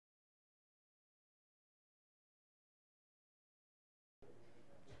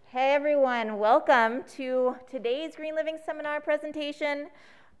Hey everyone, welcome to today's Green Living Seminar presentation.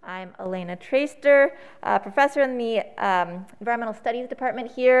 I'm Elena Traister, professor in the Environmental Studies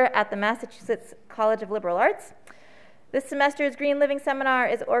Department here at the Massachusetts College of Liberal Arts. This semester's Green Living Seminar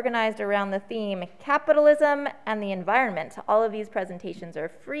is organized around the theme Capitalism and the Environment. All of these presentations are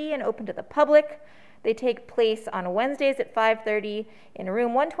free and open to the public. They take place on Wednesdays at 5:30 in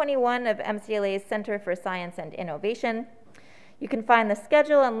room 121 of MCLA's Center for Science and Innovation. You can find the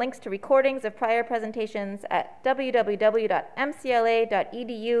schedule and links to recordings of prior presentations at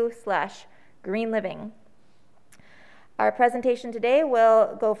www.mcla.edu/greenliving. Our presentation today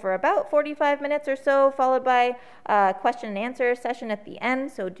will go for about 45 minutes or so, followed by a question and answer session at the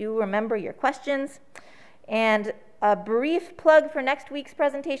end, so do remember your questions. And a brief plug for next week's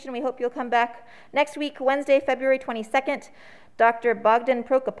presentation. We hope you'll come back next week, Wednesday, February 22nd. Dr. Bogdan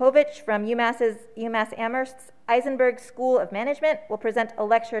Prokopovich from UMass Amherst's Eisenberg School of Management will present a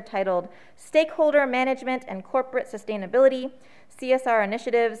lecture titled Stakeholder Management and Corporate Sustainability, CSR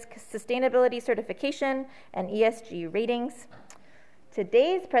Initiatives, Sustainability Certification, and ESG Ratings.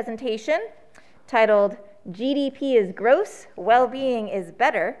 Today's presentation, titled GDP is Gross, Wellbeing is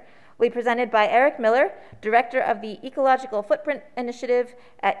Better, will be presented by Eric Miller, Director of the Ecological Footprint Initiative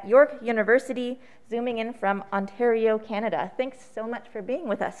at York University, zooming in from Ontario, Canada. Thanks so much for being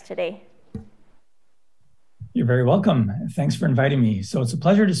with us today. You're very welcome. Thanks for inviting me. So it's a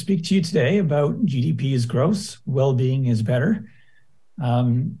pleasure to speak to you today about GDP is gross, well-being is better.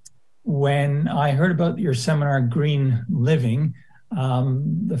 When I heard about your seminar, Green Living,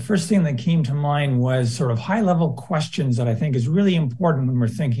 the first thing that came to mind was sort of high-level questions that I think is really important when we're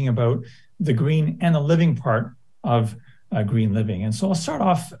thinking about the green and the living part of green living. And so I'll start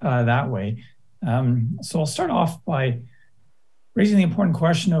off that way. So I'll start off by raising the important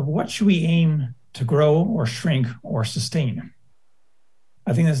question of what should we aim to grow or shrink or sustain?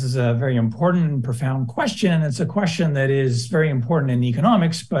 I think this is a very important and profound question, and it's a question that is very important in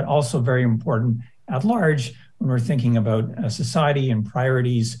economics, but also very important at large when we're thinking about society and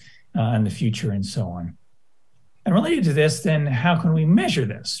priorities and the future and so on. And related to this, then, how can we measure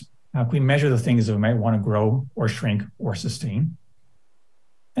this? How can we measure the things that we might want to grow or shrink or sustain?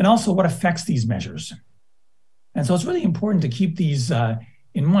 And also, what affects these measures? And so it's really important to keep these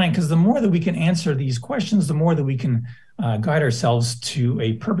in mind, because the more that we can answer these questions, the more that we can guide ourselves to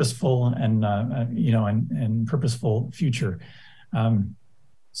a purposeful and purposeful future. I'll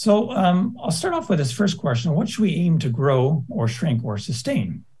start off with this first question: what should we aim to grow or shrink or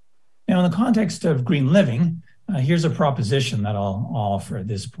sustain? Now, in the context of green living, here's a proposition that I'll offer at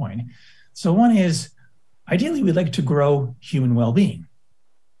this point. So one is, ideally, we'd like to grow human well-being.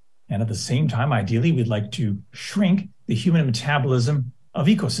 And at the same time, ideally, we'd like to shrink the human metabolism of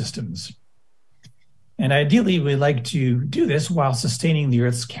ecosystems. And ideally, we'd like to do this while sustaining the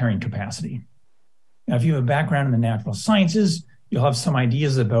Earth's carrying capacity. Now, if you have a background in the natural sciences, you'll have some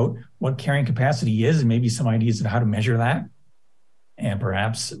ideas about what carrying capacity is and maybe some ideas of how to measure that and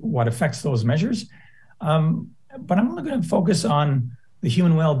perhaps what affects those measures. But I'm only going to focus on the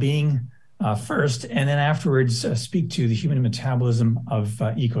human well-being first, and then afterwards speak to the human metabolism of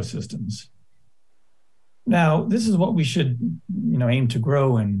ecosystems. Now, this is what we should aim to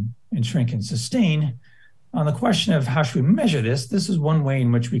grow and shrink and sustain. On the question of how should we measure this is one way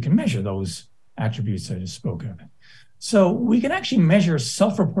in which we can measure those attributes I just spoke of. So we can actually measure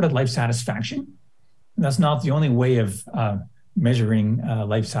self-reported life satisfaction. And that's not the only way of measuring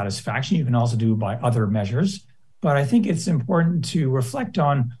life satisfaction. You can also do by other measures. But I think it's important to reflect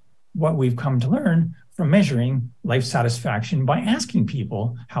on what we've come to learn from measuring life satisfaction by asking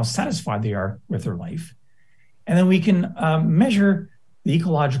people how satisfied they are with their life. And then we can measure the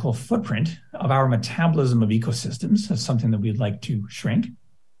ecological footprint of our metabolism of ecosystems. That's something that we'd like to shrink.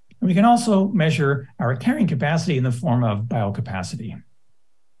 And we can also measure our carrying capacity in the form of biocapacity.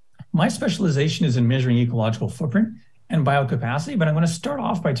 My specialization is in measuring ecological footprint and biocapacity, but I'm going to start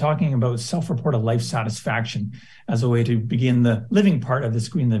off by talking about self-reported life satisfaction as a way to begin the living part of this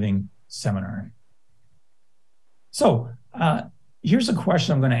Green Living seminar. So here's a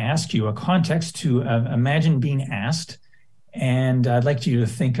question I'm going to ask you, a context to imagine being asked, and I'd like you to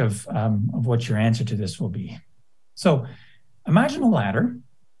think of what your answer to this will be. So imagine a ladder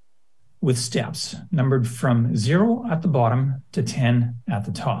with steps numbered from 0 at the bottom to 10 at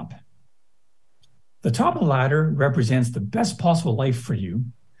the top. The top of the ladder represents the best possible life for you,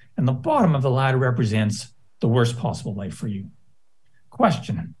 and the bottom of the ladder represents the worst possible life for you.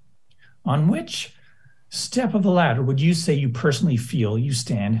 Question: on which step of the ladder would you say you personally feel you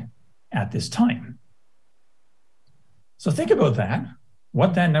stand at this time? So think about that,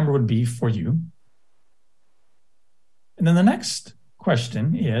 what that number would be for you. And then the next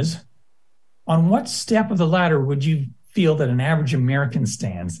question is, on what step of the ladder would you feel that an average American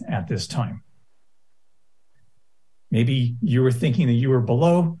stands at this time? Maybe you were thinking that you were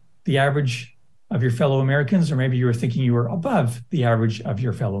below the average of your fellow Americans, or maybe you were thinking you were above the average of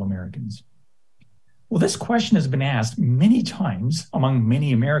your fellow Americans. Well, this question has been asked many times among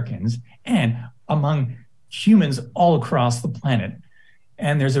many Americans and among humans all across the planet.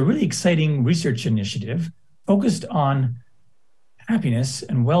 And there's a really exciting research initiative focused on happiness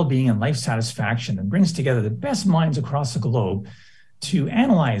and well-being and life satisfaction that brings together the best minds across the globe to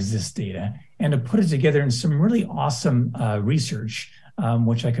analyze this data and to put it together in some really awesome research,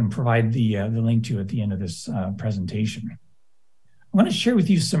 which I can provide the link to at the end of this presentation. I'm going to share with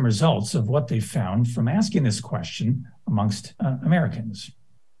you some results of what they found from asking this question amongst Americans.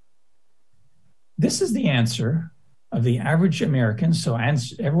 This is the answer of the average American. So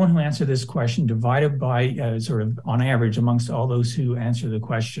everyone who answered this question divided by sort of on average amongst all those who answer the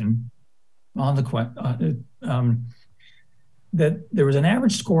question on the that there was an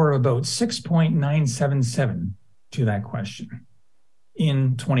average score of about 6.977 to that question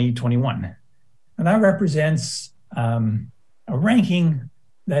in 2021. And that represents a ranking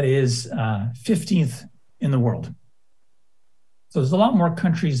that is 15th in the world. So there's a lot more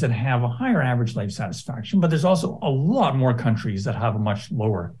countries that have a higher average life satisfaction, but there's also a lot more countries that have a much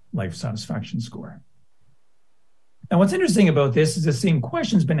lower life satisfaction score. Now, what's interesting about this is the same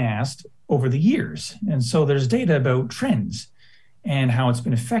question's been asked over the years. And so there's data about trends and how it's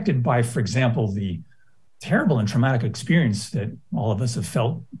been affected by, for example, the terrible and traumatic experience that all of us have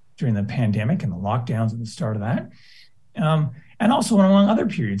felt during the pandemic and the lockdowns at the start of that. And also among other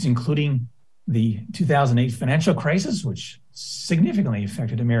periods, including the 2008 financial crisis, which significantly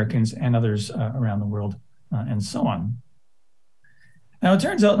affected Americans and others around the world, and so on. Now, it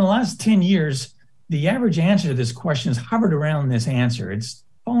turns out in the last 10 years, the average answer to this question has hovered around this answer. It's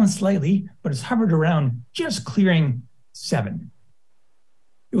fallen slightly, but it's hovered around just clearing 7.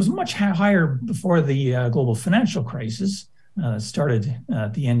 It was much higher before the global financial crisis started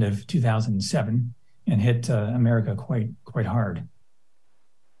at the end of 2007 and hit America quite hard.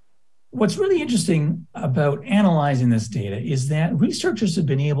 What's really interesting about analyzing this data is that researchers have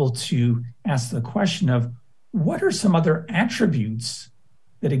been able to ask the question of what are some other attributes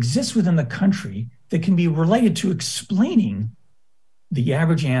that exist within the country that can be related to explaining the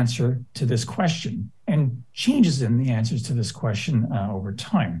average answer to this question and changes in the answers to this question over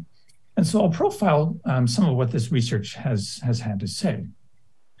time. And so I'll profile some of what this research has had to say.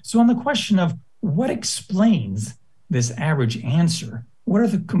 So on the question of what explains this average answer, what are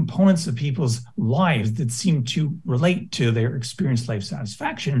the components of people's lives that seem to relate to their experienced life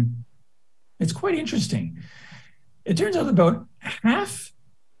satisfaction? It's quite interesting. It turns out about half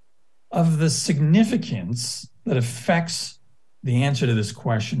of the significance that affects the answer to this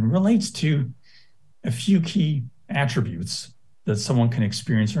question relates to a few key attributes that someone can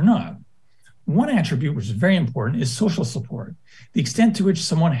experience or not. One attribute, which is very important, is social support. The extent to which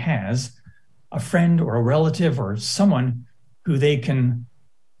someone has a friend or a relative or someone who they can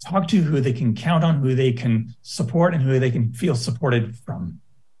talk to, who they can count on, who they can support, and who they can feel supported from.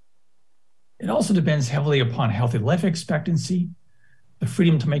 It also depends heavily upon healthy life expectancy, the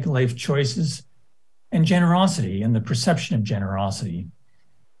freedom to make life choices, and generosity and the perception of generosity,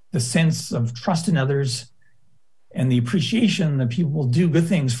 the sense of trust in others, and the appreciation that people will do good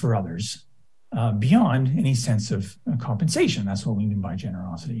things for others beyond any sense of compensation. That's what we mean by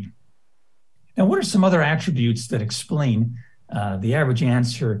generosity. Now, what are some other attributes that explain the average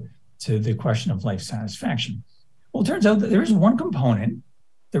answer to the question of life satisfaction? Well, it turns out that there is one component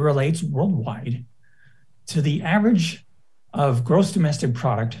that relates worldwide to the average of gross domestic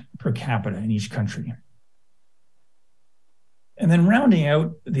product per capita in each country. And then rounding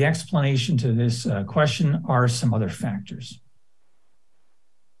out the explanation to this question are some other factors.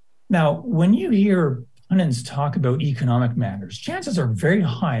 Now, when you hear pundits talk about economic matters, chances are very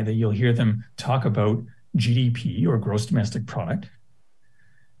high that you'll hear them talk about GDP or gross domestic product.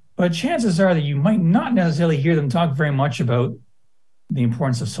 But chances are that you might not necessarily hear them talk very much about the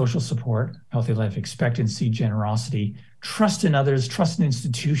importance of social support, healthy life expectancy, generosity, trust in others, trust in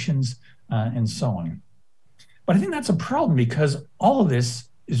institutions, and so on. But I think that's a problem because all of this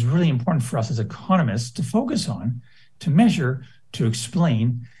is really important for us as economists to focus on, to measure, to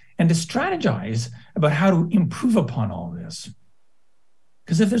explain, and to strategize about how to improve upon all this.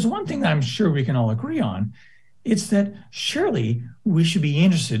 Because if there's one thing that I'm sure we can all agree on, it's that surely we should be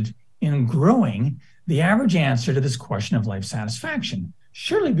interested in growing the average answer to this question of life satisfaction.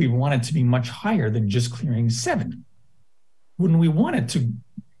 Surely we want it to be much higher than just clearing 7. Wouldn't we want it to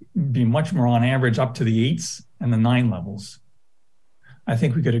be much more on average up to the 8s and the 9 levels? I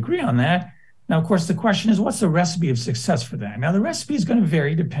think we could agree on that. Now, of course, the question is, what's the recipe of success for that? Now, the recipe is going to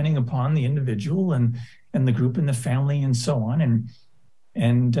vary depending upon the individual and the group and the family and so on.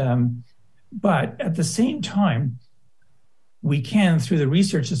 But at the same time, we can, through the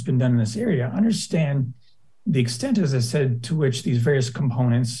research that's been done in this area, understand the extent, as I said, to which these various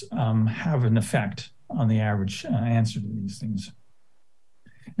components have an effect on the average answer to these things.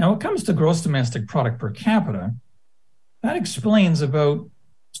 Now, when it comes to gross domestic product per capita, that explains about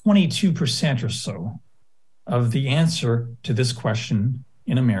 22% or so of the answer to this question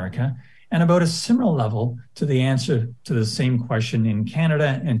in America, and about a similar level to the answer to the same question in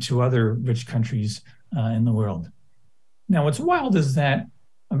Canada and to other rich countries in the world. Now, what's wild is that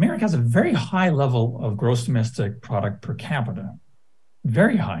America has a very high level of gross domestic product per capita,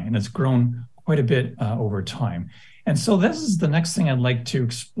 very high, and it's grown quite a bit over time. And so this is the next thing I'd like to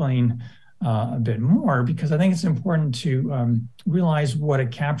explain a bit more, because I think it's important to realize what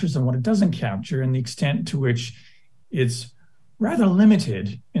it captures and what it doesn't capture, and the extent to which it's rather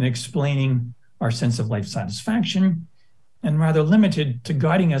limited in explaining our sense of life satisfaction, and rather limited to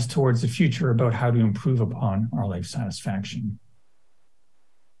guiding us towards the future about how to improve upon our life satisfaction.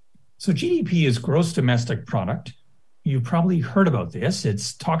 So GDP is gross domestic product. You've probably heard about this.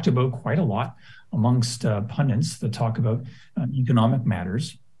 It's talked about quite a lot amongst pundits that talk about economic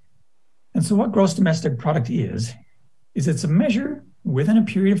matters. And so what gross domestic product is it's a measure within a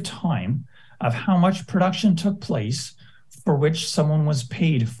period of time of how much production took place for which someone was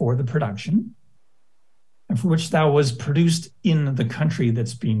paid for the production, and for which that was produced in the country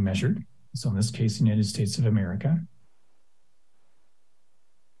that's being measured. So in this case, the United States of America.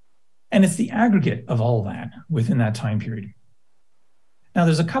 And it's the aggregate of all that within that time period. Now,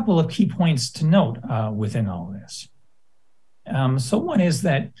 there's a couple of key points to note within all of this. So one is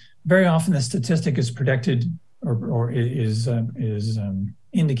that very often the statistic is predicted or is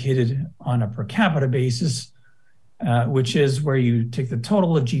indicated on a per capita basis, which is where you take the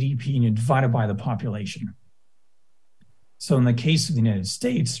total of GDP and you divide it by the population. So in the case of the United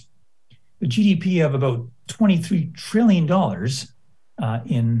States, the GDP of about $23 trillion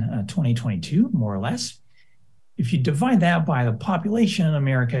in 2022, more or less. If you divide that by the population in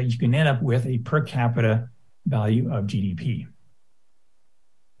America, you can end up with a per capita value of GDP.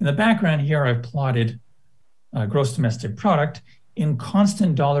 In the background here, I've plotted gross domestic product in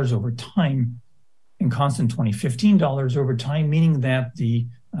constant dollars over time, in constant 2015 dollars over time, meaning that the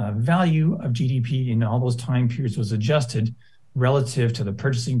value of GDP in all those time periods was adjusted relative to the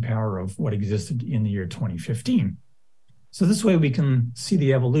purchasing power of what existed in the year 2015. So this way we can see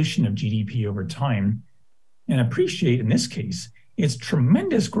the evolution of GDP over time and appreciate, in this case, its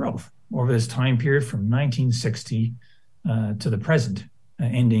tremendous growth over this time period from 1960 to the present,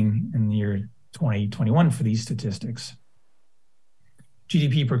 ending in the year 2021 for these statistics.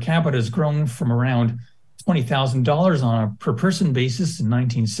 GDP per capita has grown from around $20,000 on a per person basis in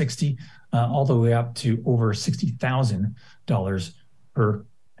 1960, all the way up to over $60,000 per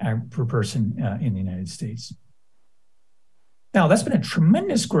person in the United States. Now, that's been a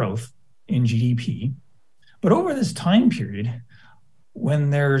tremendous growth in GDP, but over this time period, when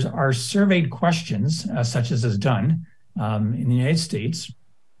there are surveyed questions, such as is done in the United States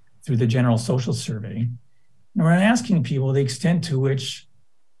through the General Social Survey, and we're asking people the extent to which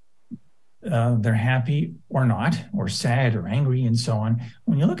they're happy or not, or sad or angry and so on.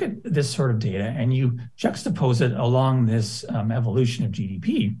 When you look at this sort of data and you juxtapose it along this evolution of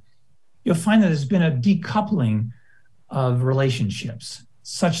GDP, you'll find that there's been a decoupling of relationships,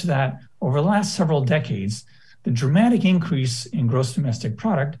 such that over the last several decades, the dramatic increase in gross domestic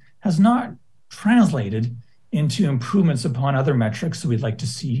product has not translated into improvements upon other metrics that we'd like to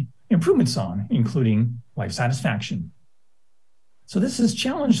see improvements on, including life satisfaction. So this has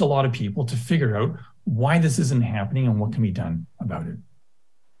challenged a lot of people to figure out why this isn't happening and what can be done about it.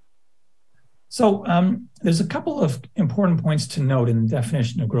 So there's a couple of important points to note in the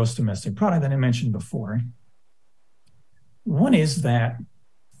definition of gross domestic product that I mentioned before. One is that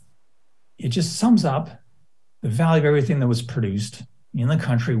it just sums up the value of everything that was produced in the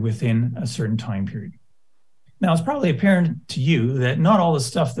country within a certain time period. Now, it's probably apparent to you that not all the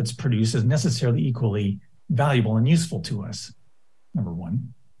stuff that's produced is necessarily equally valuable and useful to us, number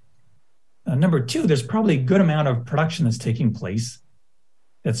one. Number two, there's probably a good amount of production that's taking place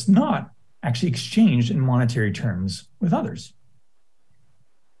that's not actually exchanged in monetary terms with others.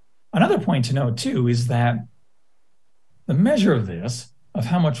 Another point to note, too, is that the measure of this, of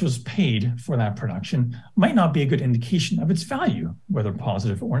how much was paid for that production, might not be a good indication of its value, whether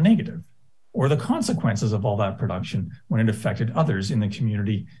positive or negative, or the consequences of all that production when it affected others in the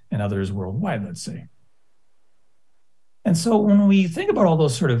community and others worldwide, let's say. And so when we think about all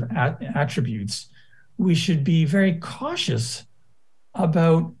those sort of attributes, we should be very cautious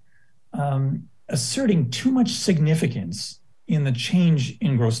about asserting too much significance in the change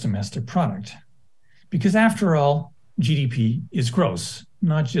in gross domestic product. Because after all, GDP is gross,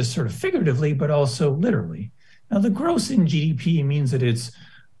 not just sort of figuratively, but also literally. Now, the gross in GDP means that it's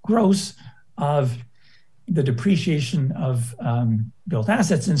gross of the depreciation of built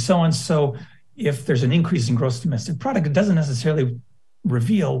assets and so on. So if there's an increase in gross domestic product, it doesn't necessarily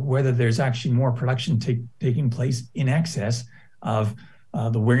reveal whether there's actually more production taking place in excess of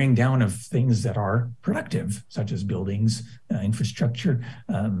the wearing down of things that are productive, such as buildings, infrastructure,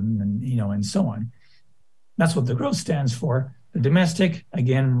 and so on. That's what the gross stands for. The domestic,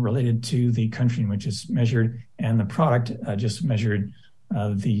 again, related to the country in which it's measured, and the product just measured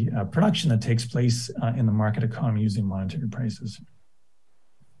the production that takes place in the market economy using monetary prices.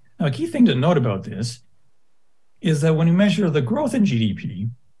 Now, a key thing to note about this is that when you measure the growth in GDP,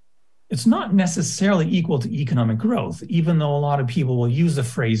 it's not necessarily equal to economic growth, even though a lot of people will use the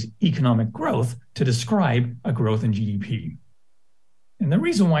phrase economic growth to describe a growth in GDP. And the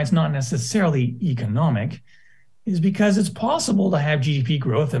reason why it's not necessarily economic is because it's possible to have GDP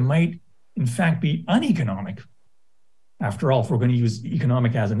growth that might, in fact, be uneconomic. After all, if we're going to use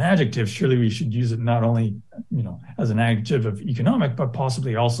economic as an adjective, surely we should use it not only, as an adjective of economic, but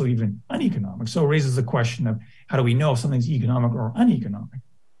possibly also even uneconomic. So it raises the question of how do we know if something's economic or uneconomic?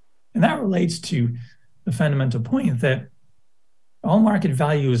 And that relates to the fundamental point that all market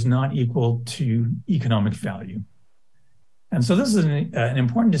value is not equal to economic value. And so this is an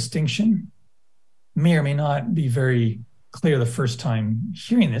important distinction. May or may not be very clear the first time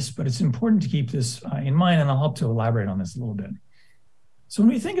hearing this, but it's important to keep this in mind, and I'll help to elaborate on this a little bit. So when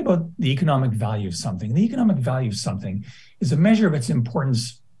we think about the economic value of something, the economic value of something is a measure of its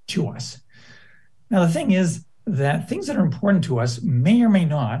importance to us. Now, the thing is that things that are important to us may or may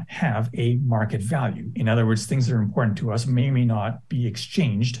not have a market value. In other words, things that are important to us may or may not be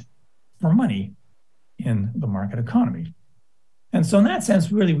exchanged for money in the market economy. And so in that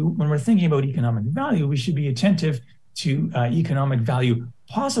sense, really, when we're thinking about economic value, we should be attentive to economic value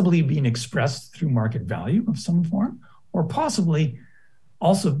possibly being expressed through market value of some form, or possibly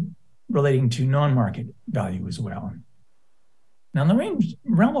also relating to non-market value as well. Now, in the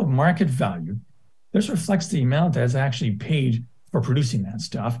realm of market value, this reflects the amount that's actually paid for producing that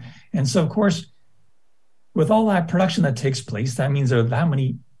stuff. And so, of course, with all that production that takes place, that means there are that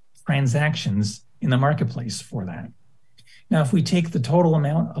many transactions in the marketplace for that. Now, if we take the total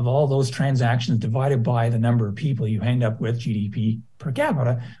amount of all those transactions divided by the number of people, you end up with GDP per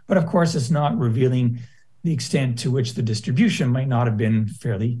capita. But of course, it's not revealing the extent to which the distribution might not have been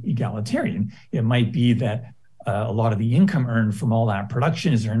fairly egalitarian. It might be that a lot of the income earned from all that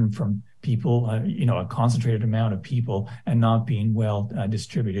production is earned from people, a concentrated amount of people, and not being well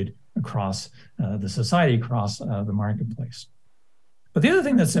distributed across the society, across the marketplace. But the other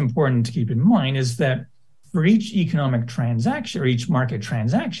thing that's important to keep in mind is that for each economic transaction or each market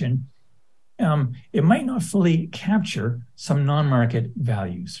transaction, it might not fully capture some non-market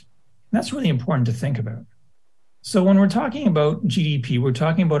values. And that's really important to think about. So when we're talking about GDP, we're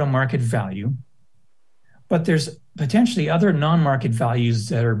talking about a market value, but there's potentially other non-market values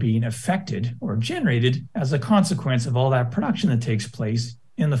that are being affected or generated as a consequence of all that production that takes place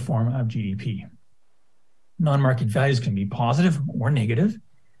in the form of GDP. Non-market values can be positive or negative.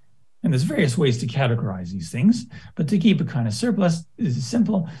 And there's various ways to categorize these things, but to keep it kind of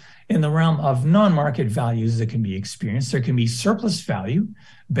simple, in the realm of non-market values that can be experienced, there can be surplus value,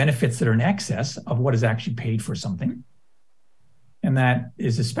 benefits that are in excess of what is actually paid for something. And that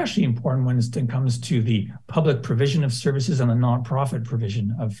is especially important when it comes to the public provision of services and the nonprofit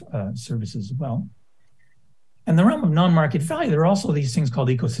provision of services as well. In the realm of non-market value, there are also these things called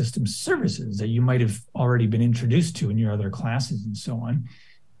ecosystem services that you might have already been introduced to in your other classes and so on.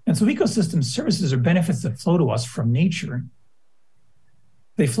 And so ecosystem services are benefits that flow to us from nature.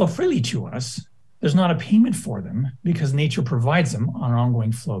 They flow freely to us. There's not a payment for them because nature provides them on an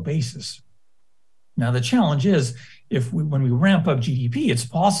ongoing flow basis. Now, the challenge is when we ramp up GDP, it's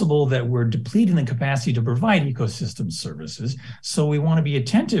possible that we're depleting the capacity to provide ecosystem services. So we want to be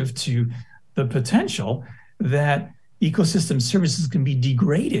attentive to the potential that ecosystem services can be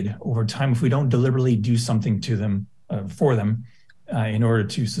degraded over time if we don't deliberately do something to them, for them, in order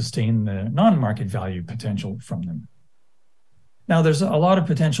to sustain the non-market value potential from them. Now, there's a lot of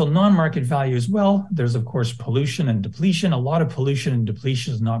potential non-market value as well. There's, of course, pollution and depletion. A lot of pollution and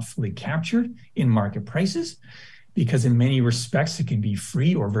depletion is not fully captured in market prices because in many respects, it can be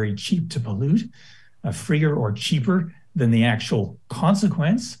free or very cheap to pollute, freer or cheaper than the actual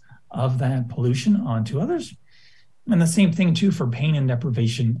consequence of that pollution onto others. And the same thing too for pain and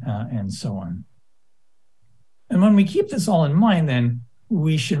deprivation and so on. And when we keep this all in mind, then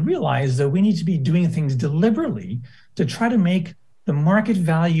we should realize that we need to be doing things deliberately to try to make the market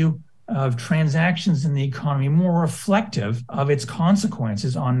value of transactions in the economy more reflective of its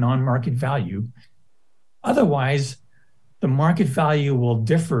consequences on non-market value. Otherwise, the market value will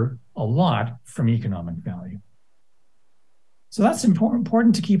differ a lot from economic value. So that's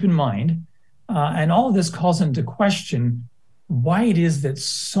important to keep in mind. And all of this calls into question why it is that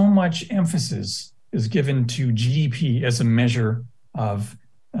so much emphasis is given to GDP as a measure of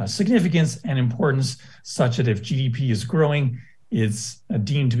significance and importance, such that if GDP is growing, it's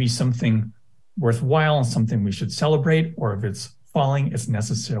deemed to be something worthwhile and something we should celebrate, or if it's falling, it's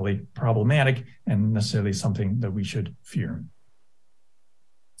necessarily problematic and necessarily something that we should fear.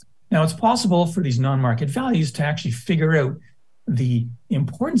 Now, it's possible for these non-market values to actually figure out the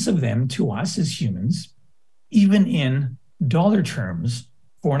importance of them to us as humans, even in dollar terms,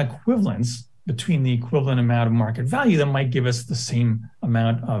 for an equivalence between the equivalent amount of market value that might give us the same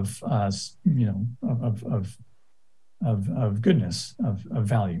amount of goodness, of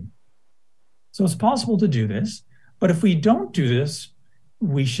value. So it's possible to do this, but if we don't do this,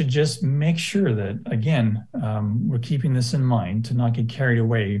 we should just make sure that, again, we're keeping this in mind to not get carried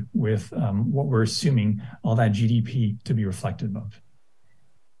away with what we're assuming all that GDP to be reflective of.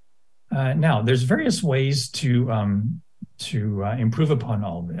 Now, there's various ways to improve upon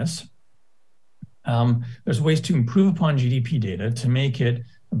all this. There's ways to improve upon GDP data to make it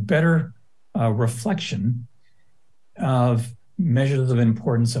a better reflection of measures of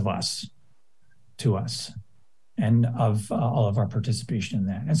importance of us, to us, and of all of our participation in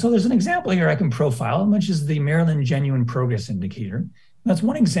that. And so there's an example here I can profile, which is the Maryland Genuine Progress Indicator. That's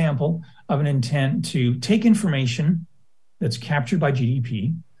one example of an intent to take information that's captured by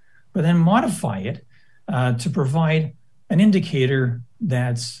GDP, but then modify it to provide an indicator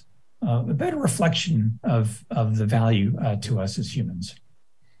that's a better reflection of the value to us as humans.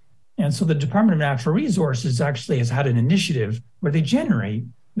 And so the Department of Natural Resources actually has had an initiative where they generate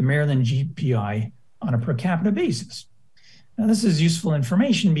the Maryland GPI on a per capita basis. Now, this is useful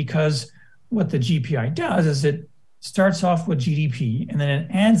information because what the GPI does is it starts off with GDP and then it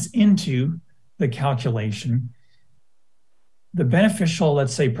adds into the calculation the beneficial,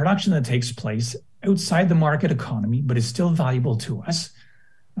 let's say, production that takes place outside the market economy, but is still valuable to us.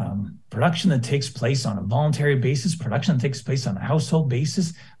 Production that takes place on a voluntary basis, production that takes place on a household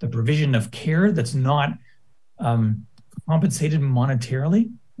basis, the provision of care that's not compensated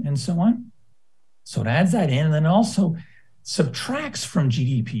monetarily, and so on. So it adds that in, and then also subtracts from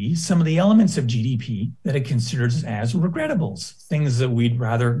GDP some of the elements of GDP that it considers as regrettables, things that we'd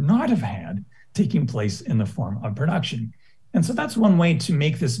rather not have had taking place in the form of production. And so that's one way to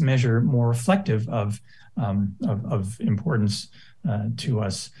make this measure more reflective of importance to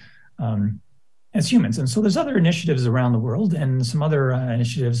us as humans. And so there's other initiatives around the world and some other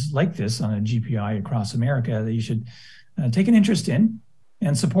initiatives like this on a GPI across America that you should take an interest in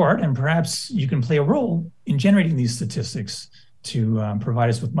and support, and perhaps you can play a role in generating these statistics to provide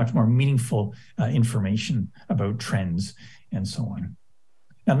us with much more meaningful information about trends and so on.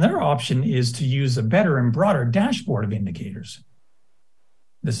 Now, another option is to use a better and broader dashboard of indicators.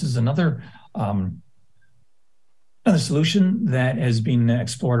 This is another solution that has been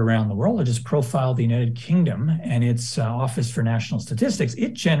explored around the world. I just profiled the United Kingdom and its Office for National Statistics.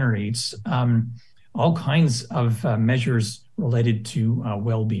 It generates all kinds of measures related to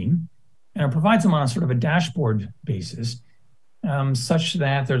well-being, and it provides them on a sort of a dashboard basis, such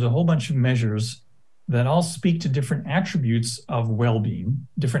that there's a whole bunch of measures that all speak to different attributes of well-being,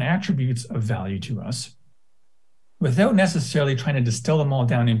 different attributes of value to us, without necessarily trying to distill them all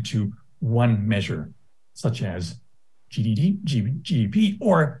down into one measure, such as GDP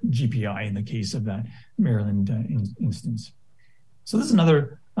or GPI in the case of that Maryland instance. So this is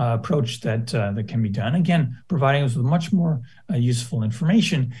another approach that can be done, again, providing us with much more useful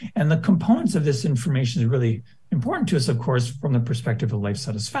information. And the components of this information is really important to us, of course, from the perspective of life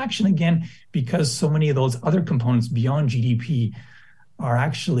satisfaction, again, because so many of those other components beyond GDP are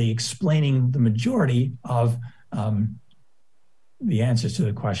actually explaining the majority of the answers to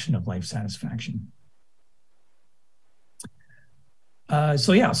the question of life satisfaction.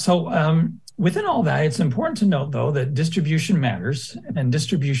 Within all that, it's important to note, though, that distribution matters and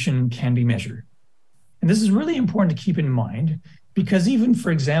distribution can be measured. And this is really important to keep in mind because even,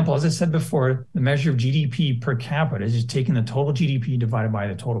 for example, as I said before, the measure of GDP per capita is just taking the total GDP divided by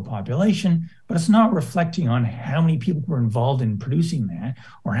the total population, but it's not reflecting on how many people were involved in producing that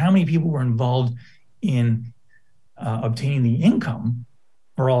or how many people were involved in obtaining the income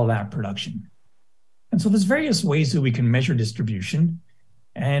for all that production. And And so there's various ways that we can measure distribution,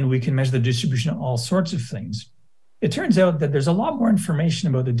 and we can measure the distribution of all sorts of things. It turns out that there's a lot more information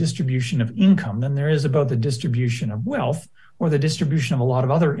about the distribution of income than there is about the distribution of wealth or the distribution of a lot of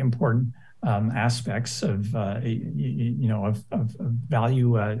other important aspects of, of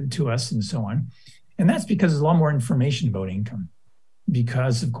value to us and so on. And that's because there's a lot more information about income.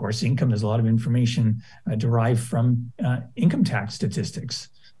 Because, of course, income, there's a lot of information derived from income tax statistics.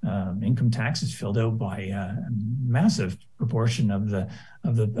 Income tax is filled out by a massive proportion of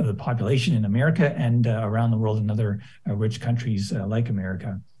the population in America and around the world in other rich countries like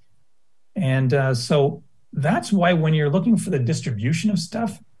America. And so that's why when you're looking for the distribution of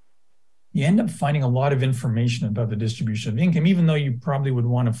stuff, you end up finding a lot of information about the distribution of income, even though you probably would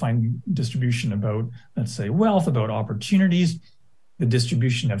want to find distribution about, let's say, wealth, about opportunities, the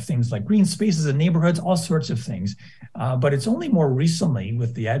distribution of things like green spaces and neighborhoods, all sorts of things. But it's only more recently,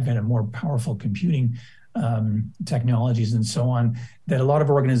 with the advent of more powerful computing technologies and so on, that a lot of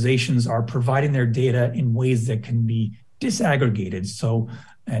organizations are providing their data in ways that can be disaggregated. So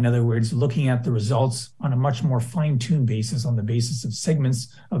in other words, looking at the results on a much more fine-tuned basis, on the basis of segments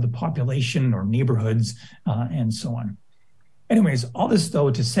of the population or neighborhoods and so on. Anyways, all this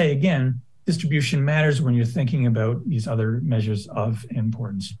though to say again, distribution matters when you're thinking about these other measures of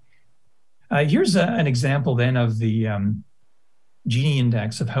importance. Here's an example then of the Gini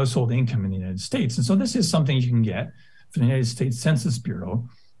index of household income in the United States. And so this is something you can get from the United States Census Bureau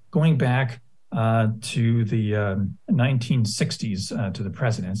going back to the 1960s to the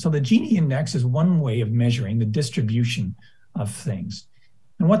present. So the Gini index is one way of measuring the distribution of things.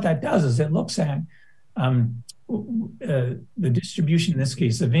 And what that does is it looks at the distribution, in this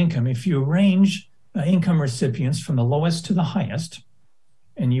case, of income. If you arrange income recipients from the lowest to the highest,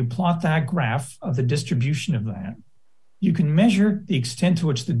 and you plot that graph of the distribution of that, you can measure the extent to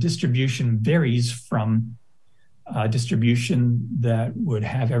which the distribution varies from a distribution that would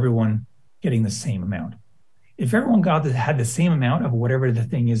have everyone getting the same amount. If everyone had the same amount of whatever the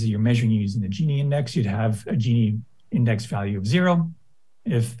thing is that you're measuring using the Gini index, you'd have a Gini index value of 0.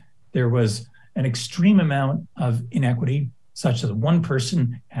 If there was an extreme amount of inequity, such that one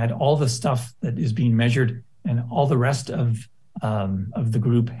person had all the stuff that is being measured and all the rest of the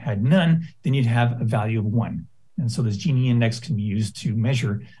group had none, then you'd have a value of 1. And so this Gini index can be used to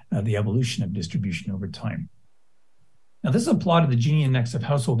measure the evolution of distribution over time. Now, this is a plot of the Gini index of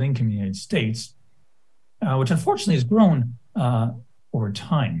household income in the United States, which unfortunately has grown over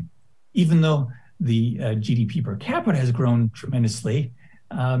time. Even though the GDP per capita has grown tremendously,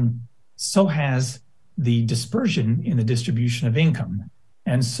 so has the dispersion in the distribution of income.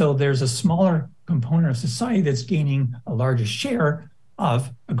 And so there's a smaller component of society that's gaining a larger share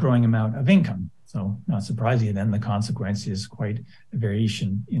of a growing amount of income. So not surprisingly, then the consequence is quite a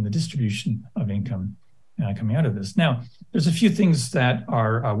variation in the distribution of income coming out of this. Now, there's a few things that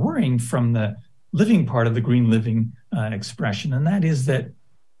are worrying from the living part of the green living expression, and that is that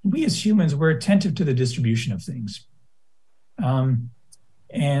we as humans, we're attentive to the distribution of things.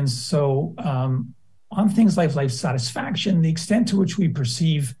 And so on things like life satisfaction, the extent to which we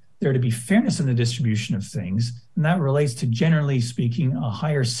perceive there to be fairness in the distribution of things, and that relates to, generally speaking, a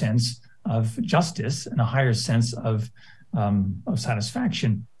higher sense of justice and a higher sense of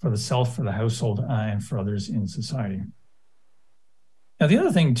satisfaction for the self, for the household, and for others in society. Now, the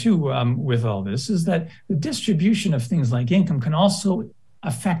other thing, too, with all this is that the distribution of things like income can also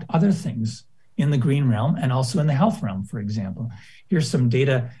affect other things in the green realm and also in the health realm, for example. Here's some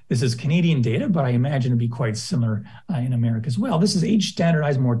data. This is Canadian data, but I imagine it'd be quite similar in America as well. This is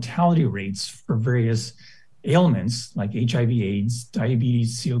age-standardized mortality rates for various ailments like HIV/AIDS,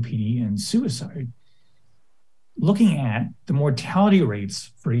 diabetes, COPD, and suicide, looking at the mortality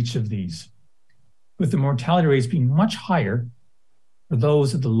rates for each of these, with the mortality rates being much higher for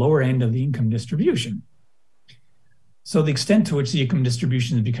those at the lower end of the income distribution. So the extent to which the income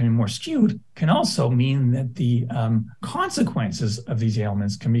distribution is becoming more skewed can also mean that the consequences of these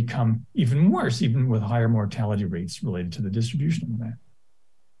ailments can become even worse, even with higher mortality rates related to the distribution of that.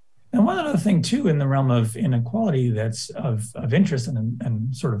 And one other thing, too, in the realm of inequality that's of interest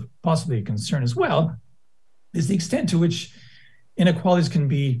and sort of possibly a concern as well, is the extent to which inequalities can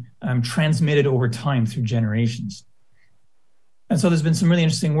be transmitted over time through generations. And so there's been some really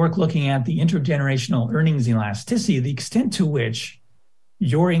interesting work looking at the intergenerational earnings elasticity, the extent to which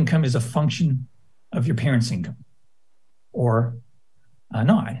your income is a function of your parents' income or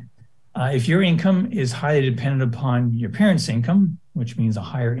not. If your income is highly dependent upon your parents' income, which means a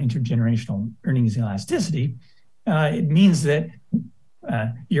higher intergenerational earnings elasticity, it means that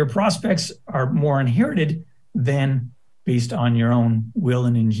your prospects are more inherited than based on your own will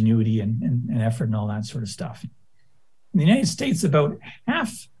and ingenuity and effort and all that sort of stuff. In the United States, about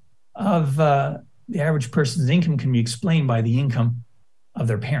half of the average person's income can be explained by the income of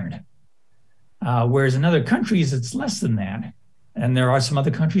their parent. Whereas in other countries, it's less than that. And there are some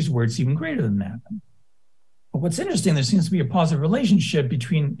other countries where it's even greater than that. But what's interesting, there seems to be a positive relationship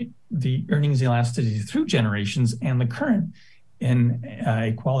between the earnings elasticity through generations and the current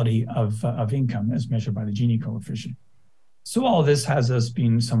inequality of income as measured by the Gini coefficient. So all of this has us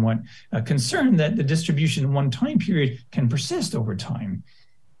being somewhat concerned that the distribution in one time period can persist over time,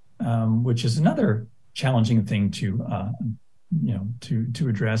 which is another challenging thing to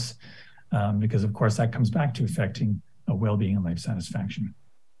address, because of course that comes back to affecting well-being and life satisfaction.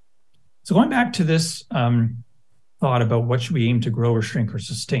 So going back to this thought about what should we aim to grow or shrink or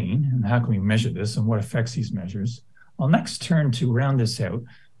sustain, and how can we measure this and what affects these measures, I'll next turn to round this out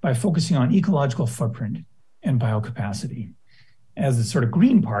by focusing on ecological footprint and biocapacity as the sort of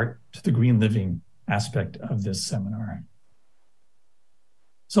green part to the green living aspect of this seminar.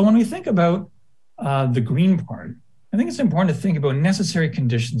 So when we think about the green part, I think it's important to think about necessary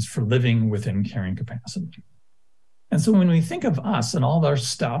conditions for living within carrying capacity. And so when we think of us and all of our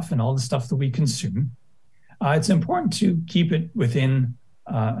stuff and all the stuff that we consume, it's important to keep it within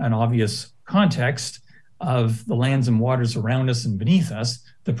an obvious context of the lands and waters around us and beneath us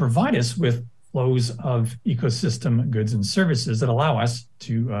that provide us with flows of ecosystem goods and services that allow us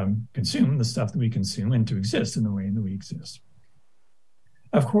to consume the stuff that we consume and to exist in the way that we exist.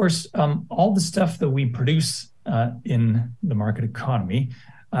 Of course, all the stuff that we produce in the market economy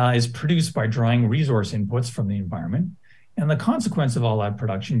is produced by drawing resource inputs from the environment, and the consequence of all that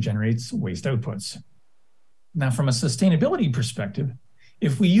production generates waste outputs. Now, from a sustainability perspective,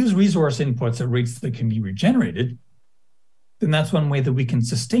 if we use resource inputs at rates that can be regenerated, then that's one way that we can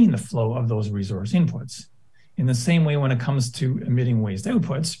sustain the flow of those resource inputs. In the same way, when it comes to emitting waste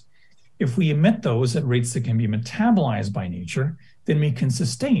outputs, if we emit those at rates that can be metabolized by nature, then we can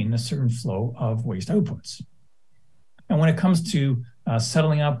sustain a certain flow of waste outputs. And when it comes to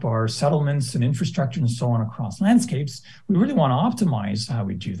settling up our settlements and infrastructure and so on across landscapes, we really want to optimize how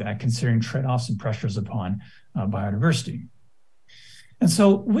we do that, considering trade-offs and pressures upon biodiversity. And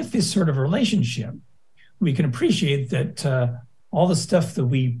so with this sort of relationship, we can appreciate that all the stuff that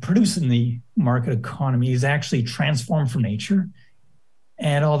we produce in the market economy is actually transformed from nature,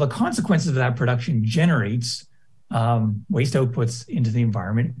 and all the consequences of that production generates waste outputs into the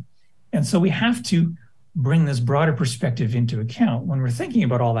environment. And so we have to bring this broader perspective into account when we're thinking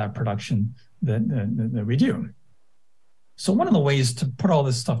about all that production that we do. So one of the ways to put all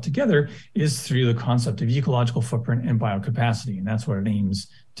this stuff together is through the concept of ecological footprint and biocapacity, and that's what it aims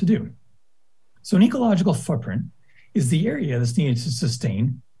to do. So an ecological footprint is the area that's needed to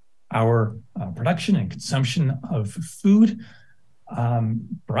sustain our production and consumption of food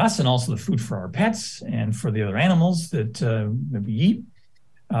for us, and also the food for our pets and for the other animals that we eat.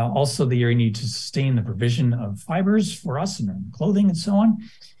 Also, the area needed to sustain the provision of fibers for us and our clothing and so on.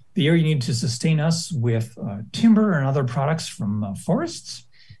 The area needed to sustain us with timber and other products from forests.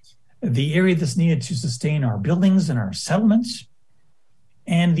 The area that's needed to sustain our buildings and our settlements.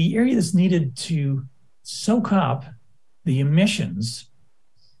 And the area that's needed to soak up the emissions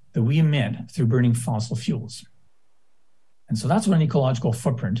that we emit through burning fossil fuels. And so that's what an ecological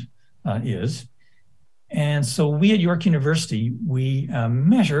footprint is. And so we at York University, we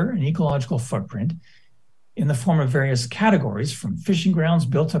measure an ecological footprint in the form of various categories, from fishing grounds,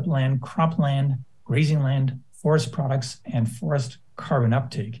 built-up land, cropland, grazing land, forest products, and forest carbon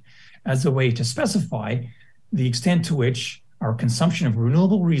uptake, as a way to specify the extent to which our consumption of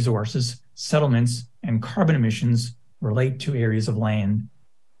renewable resources, settlements, and carbon emissions relate to areas of land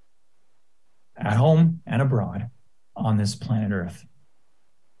at home and abroad on this planet Earth.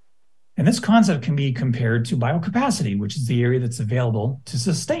 And this concept can be compared to biocapacity, which is the area that's available to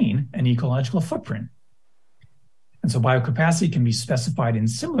sustain an ecological footprint. And so biocapacity can be specified in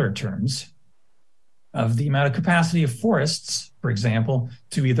similar terms of the amount of capacity of forests, for example,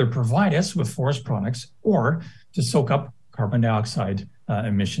 to either provide us with forest products or to soak up carbon dioxide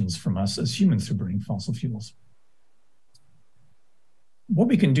emissions from us as humans through burning fossil fuels. What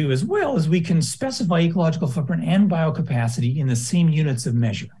we can do as well is we can specify ecological footprint and biocapacity in the same units of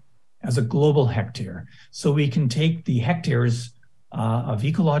measure as a global hectare. So we can take the hectares of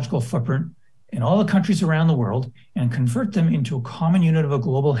ecological footprint in all the countries around the world and convert them into a common unit of a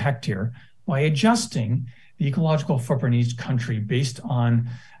global hectare by adjusting the ecological footprint in each country based on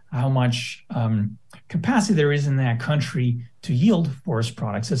how much capacity there is in that country to yield forest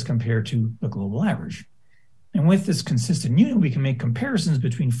products as compared to the global average. And with this consistent unit, we can make comparisons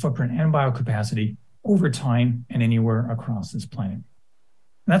between footprint and biocapacity over time and anywhere across this planet. And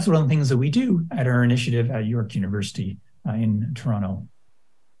that's one of the things that we do at our initiative at York University in Toronto.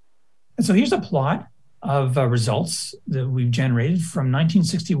 And so here's a plot of results that we've generated from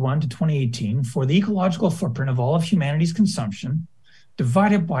 1961 to 2018 for the ecological footprint of all of humanity's consumption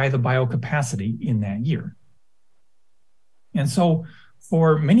divided by the biocapacity in that year. And so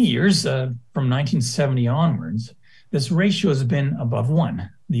for many years, from 1970 onwards, this ratio has been above 1.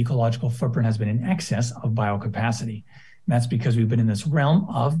 The ecological footprint has been in excess of biocapacity. And that's because we've been in this realm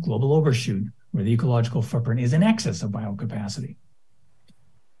of global overshoot, where the ecological footprint is in excess of biocapacity.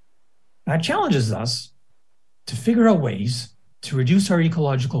 That challenges us to figure out ways to reduce our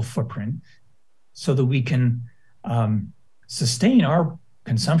ecological footprint so that we can sustain our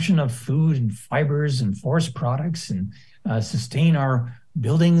consumption of food and fibers and forest products and sustain our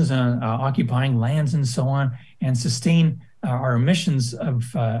buildings, occupying lands and so on, and sustain our emissions of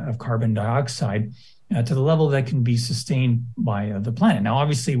carbon dioxide to the level that can be sustained by the planet. Now,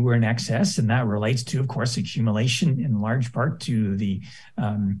 obviously, we're in excess, and that relates to, of course, accumulation in large part to the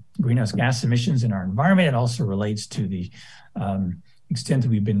greenhouse gas emissions in our environment. It also relates to the extent that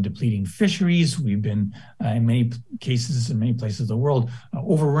we've been depleting fisheries. We've been, in many cases, in many places of the world,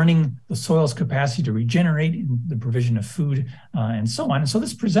 overrunning the soil's capacity to regenerate in the provision of food and so on. And so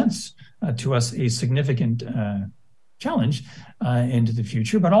this presents to us a significant challenge into the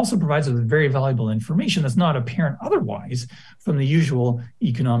future, but also provides us with very valuable information that's not apparent otherwise from the usual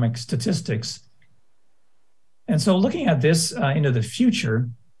economic statistics. And so looking at this into the future,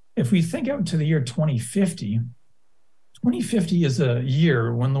 if we think out to the year 2050, 2050 is a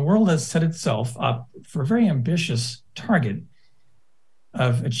year when the world has set itself up for a very ambitious target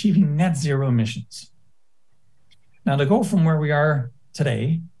of achieving net zero emissions. Now, to go from where we are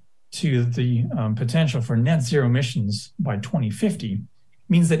today to the potential for net zero emissions by 2050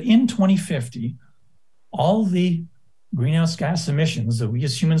 means that in 2050, all the greenhouse gas emissions that we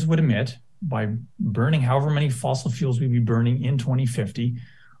as humans would emit by burning however many fossil fuels we'd be burning in 2050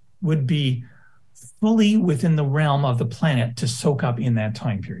 would be fully within the realm of the planet to soak up in that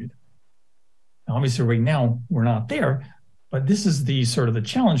time period. Now, obviously, right now, we're not there, but this is the sort of the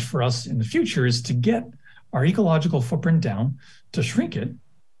challenge for us in the future is to get our ecological footprint down, to shrink it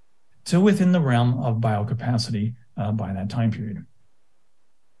to within the realm of biocapacity by that time period.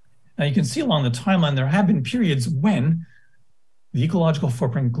 Now, you can see along the timeline, there have been periods when the ecological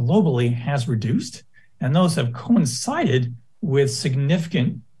footprint globally has reduced, and those have coincided with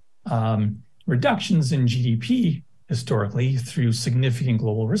significant reductions in GDP historically through significant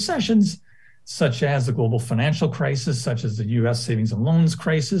global recessions, such as the global financial crisis, such as the US savings and loans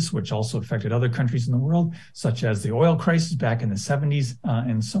crisis, which also affected other countries in the world, such as the oil crisis back in the 70s,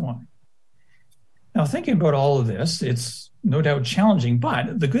 and so on. Now, thinking about all of this, it's no doubt challenging,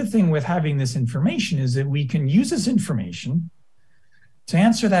 but the good thing with having this information is that we can use this information to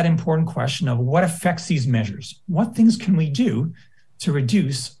answer that important question of what affects these measures. What things can we do to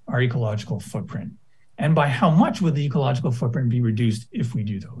reduce our ecological footprint? And by how much would the ecological footprint be reduced if we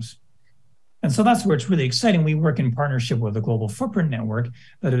do those? And so that's where it's really exciting. We work in partnership with the Global Footprint Network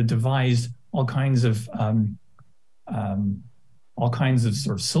that have devised all kinds of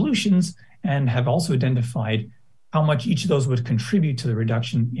sort of solutions and have also identified how much each of those would contribute to the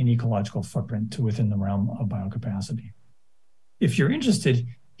reduction in ecological footprint to within the realm of biocapacity. If you're interested,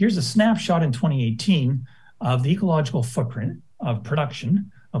 here's a snapshot in 2018 of the ecological footprint of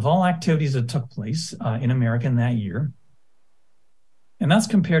production of all activities that took place in America in that year. And that's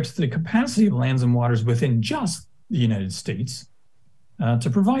compared to the capacity of lands and waters within just the United States to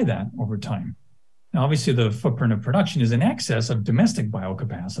provide that over time. Now, obviously, the footprint of production is in excess of domestic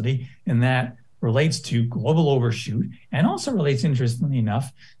biocapacity, and that relates to global overshoot and also relates, interestingly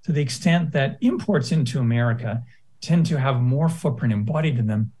enough, to the extent that imports into America tend to have more footprint embodied in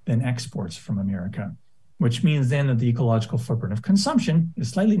them than exports from America, which means then that the ecological footprint of consumption is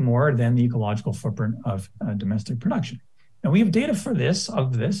slightly more than the ecological footprint of domestic production. And we have data for this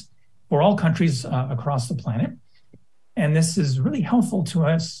for all countries across the planet. And this is really helpful to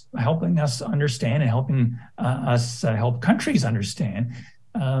us, helping us understand and helping us help countries understand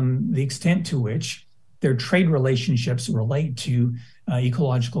the extent to which their trade relationships relate to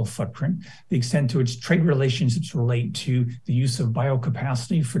ecological footprint, the extent to which trade relationships relate to the use of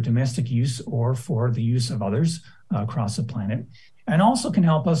biocapacity for domestic use or for the use of others across the planet, and also can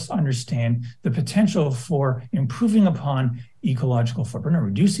help us understand the potential for improving upon ecological footprint or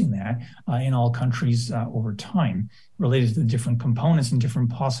reducing that in all countries over time, related to the different components and different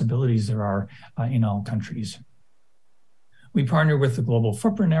possibilities there are in all countries. We partner with the Global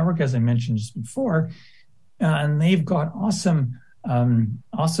Footprint Network, as I mentioned just before, and they've got awesome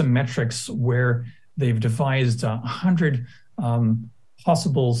metrics where They've devised 100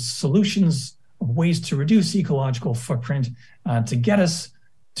 possible solutions of ways to reduce ecological footprint to get us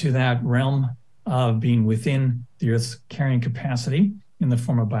to that realm of being within the Earth's carrying capacity in the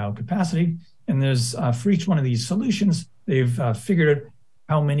form of biocapacity. And there's, for each one of these solutions, they've figured out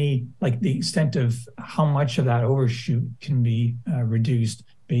how many, like the extent of how much of that overshoot can be reduced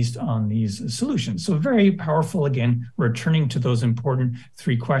based on these solutions. So very powerful, again, returning to those important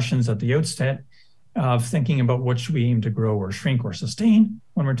three questions at the outset of thinking about what should we aim to grow or shrink or sustain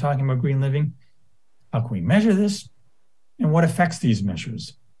when we're talking about green living. How can we measure this? And what affects these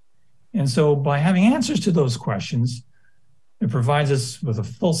measures? And so by having answers to those questions, it provides us with a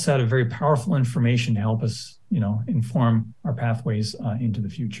full set of very powerful information to help us, inform our pathways into the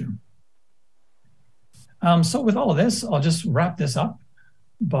future. So with all of this, I'll just wrap this up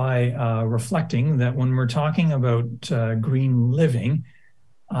by reflecting that when we're talking about green living,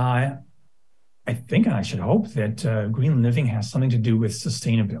 I think, and I should hope, that green living has something to do with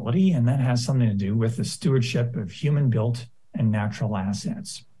sustainability, and that has something to do with the stewardship of human-built and natural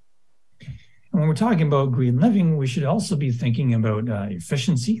assets. And when we're talking about green living, we should also be thinking about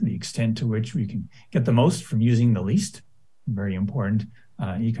efficiency, the extent to which we can get the most from using the least, very important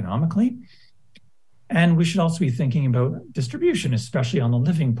economically. And we should also be thinking about distribution, especially on the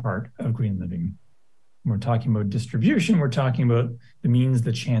living part of green living. When we're talking about distribution, we're talking about the means,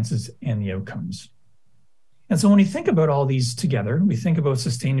 the chances, and the outcomes. And so when we think about all these together, we think about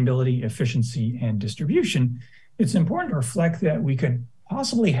sustainability, efficiency, and distribution, it's important to reflect that we could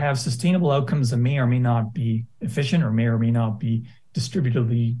possibly have sustainable outcomes that may or may not be efficient or may not be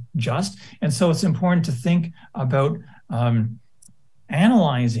distributively just. And so it's important to think about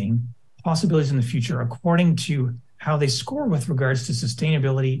analyzing possibilities in the future according to how they score with regards to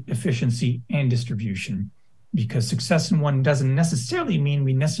sustainability, efficiency, and distribution. Because success in one doesn't necessarily mean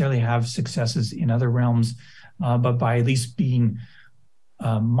we necessarily have successes in other realms, but by at least being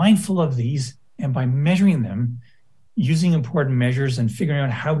mindful of these and by measuring them, using important measures and figuring out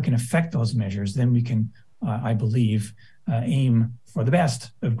how we can affect those measures, then we can, I believe, aim for the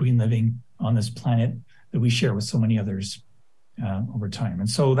best of green living on this planet that we share with so many others over time. And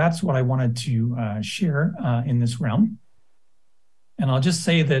so that's what I wanted to share in this realm. And I'll just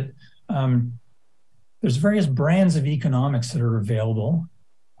say that there's various brands of economics that are available.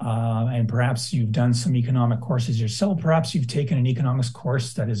 And perhaps you've done some economic courses yourself. Perhaps you've taken an economics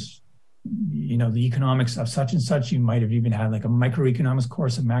course that is, the economics of such and such. You might have even had like a microeconomics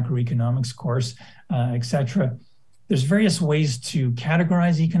course, a macroeconomics course, etc. There's various ways to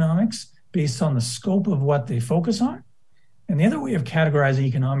categorize economics based on the scope of what they focus on. And the other way of categorizing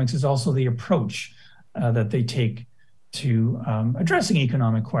economics is also the approach that they take to addressing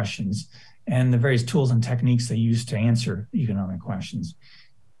economic questions and the various tools and techniques they use to answer economic questions.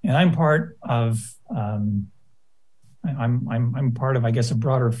 And I'm part of, I'm part of, I guess, a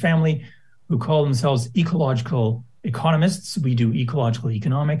broader family who call themselves ecological economists. We do ecological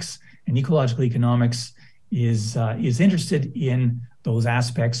economics, and ecological economics is interested in those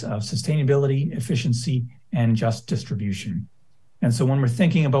aspects of sustainability, efficiency, and just distribution. And so when we're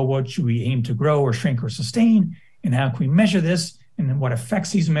thinking about what should we aim to grow or shrink or sustain, and how can we measure this, and then what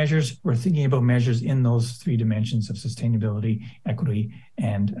affects these measures, we're thinking about measures in those three dimensions of sustainability, equity,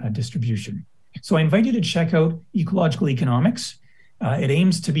 and distribution. So I invite you to check out Ecological Economics. It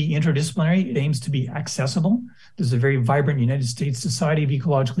aims to be interdisciplinary. It aims to be accessible. There's a very vibrant United States Society of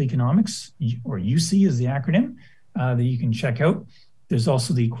Ecological Economics, or UC is the acronym, that you can check out. There's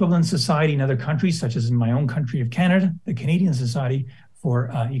also the equivalent society in other countries, such as in my own country of Canada, the Canadian Society for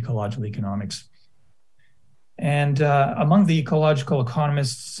Ecological Economics. And among the ecological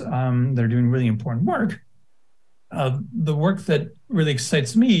economists that are doing really important work, the work that really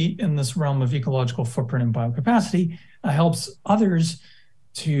excites me in this realm of ecological footprint and biocapacity helps others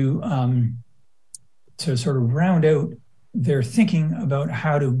to sort of round out their thinking about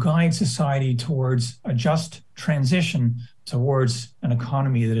how to guide society towards a just transition towards an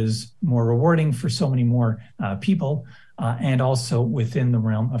economy that is more rewarding for so many more people and also within the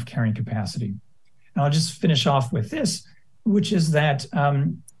realm of carrying capacity. And I'll just finish off with this, which is that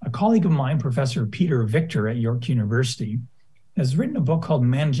a colleague of mine, Professor Peter Victor at York University, has written a book called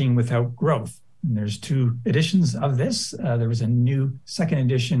Managing Without Growth. And there's two editions of this. There was a new second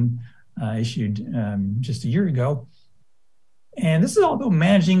edition issued just a year ago. And this is all about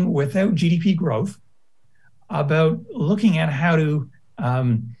managing without GDP growth, about looking at how to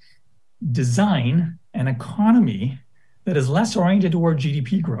design an economy that is less oriented toward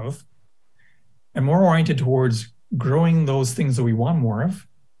GDP growth and more oriented towards growing those things that we want more of,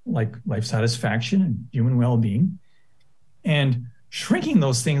 like life satisfaction and human well-being, and shrinking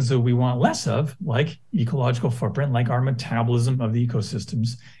those things that we want less of, like ecological footprint, like our metabolism of the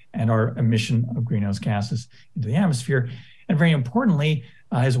ecosystems and our emission of greenhouse gases into the atmosphere. And very importantly,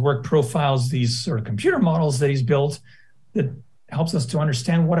 his work profiles these sort of computer models that he's built that helps us to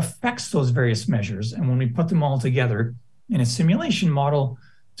understand what affects those various measures. And when we put them all together in a simulation model,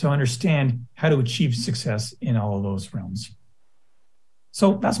 to understand how to achieve success in all of those realms.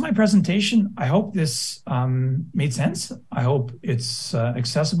 So that's my presentation. I hope this made sense. I hope it's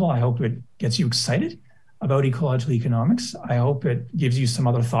accessible. I hope it gets you excited about ecological economics. I hope it gives you some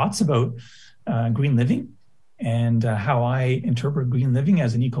other thoughts about green living and how I interpret green living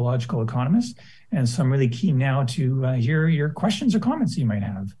as an ecological economist. And so I'm really keen now to hear your questions or comments you might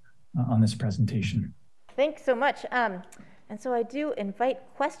have on this presentation. Thanks so much. And so I do invite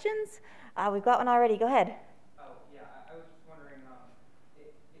questions. We've got one already. Go ahead. Oh, yeah. I was just wondering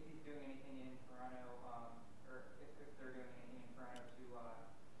if he's doing anything in Toronto, or if they're doing anything in Toronto to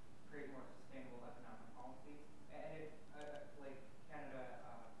create more sustainable economic policies. And if, like Canada,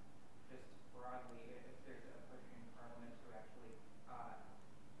 just broadly, if there's a push in Parliament to actually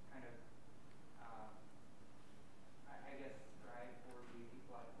kind of, I guess, strive for the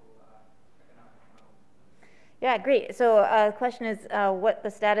ecological economic model. Yeah, great. So the question is what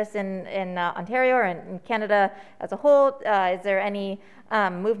the status in Ontario or in Canada as a whole? Is there any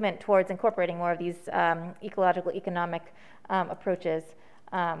movement towards incorporating more of these ecological economic approaches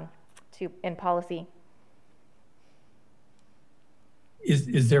in policy?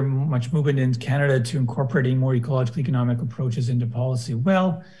 Is there much movement in Canada to incorporating more ecological economic approaches into policy?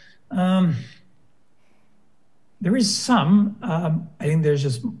 Well, there is some. I think there's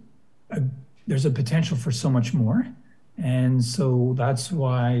just there's a potential for so much more. And so that's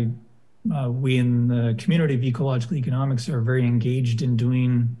why we in the community of ecological economics are very engaged in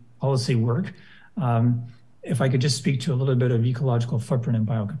doing policy work. If I could just speak to a little bit of ecological footprint and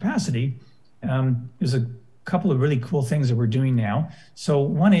biocapacity, there's a couple of really cool things that we're doing now. So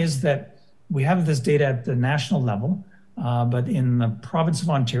one is that we have this data at the national level, but in the province of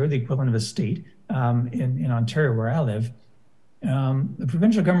Ontario, the equivalent of a state, in Ontario where I live, the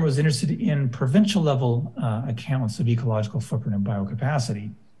provincial government was interested in provincial level accounts of ecological footprint and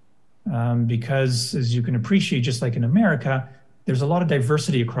biocapacity. Because as you can appreciate, just like in America, there's a lot of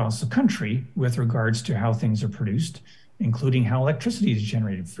diversity across the country with regards to how things are produced, including how electricity is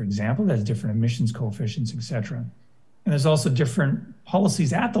generated, for example. There's different emissions coefficients, et cetera. And there's also different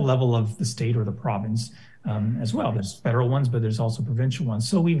policies at the level of the state or the province as well. There's federal ones, but there's also provincial ones.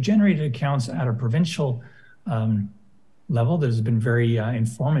 So we've generated accounts at a provincial level that has been very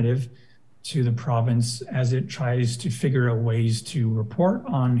informative to the province as it tries to figure out ways to report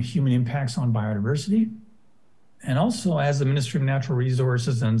on human impacts on biodiversity. And also as the Ministry of Natural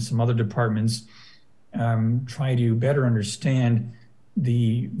Resources and some other departments try to better understand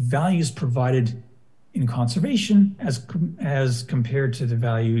the values provided in conservation as compared to the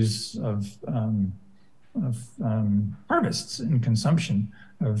values of harvests and consumption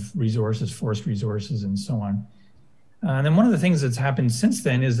of resources, forest resources, and so on. And then one of the things that's happened since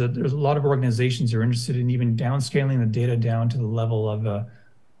then is that there's a lot of organizations who are interested in even downscaling the data down to the level of a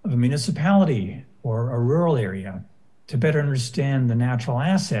municipality or a rural area to better understand the natural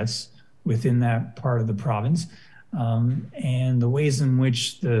assets within that part of the province and the ways in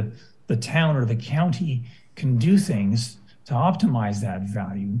which the town or the county can do things to optimize that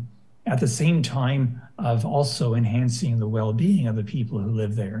value at the same time of also enhancing the well-being of the people who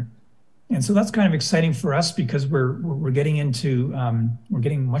live there. And so that's kind of exciting for us because we're getting into we're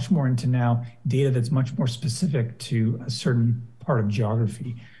getting much more into now data that's much more specific to a certain part of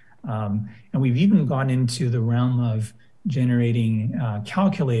geography, and we've even gone into the realm of generating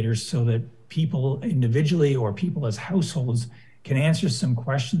calculators so that people individually or people as households can answer some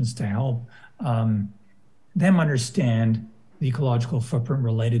questions to help them understand the ecological footprint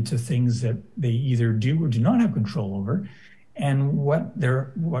related to things that they either do or do not have control over. And what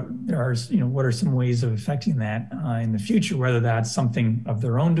are some ways of affecting that in the future, whether that's something of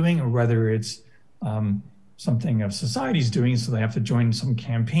their own doing or whether it's something of society's doing, so they have to join some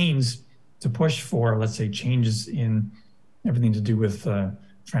campaigns to push for, let's say, changes in everything to do with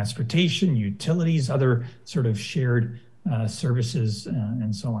transportation, utilities, other sort of shared services,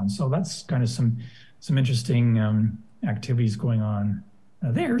 and so on. So that's kind of some interesting activities going on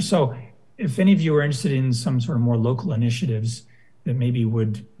there. So if any of you are interested in some sort of more local initiatives that maybe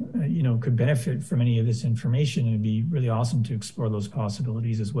would, could benefit from any of this information, it'd be really awesome to explore those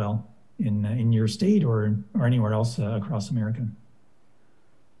possibilities as well in your state or anywhere else across America.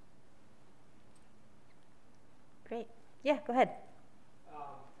 Great. Yeah, go ahead.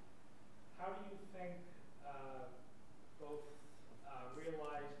 How do you think both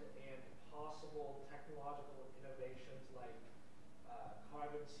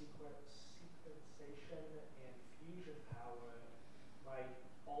carbon sequestration and fusion power might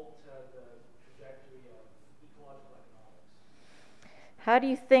alter the trajectory of ecological economics? How do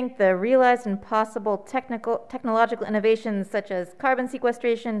you think the realized and possible technological innovations such as carbon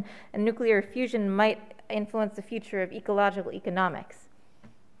sequestration and nuclear fusion might influence the future of ecological economics?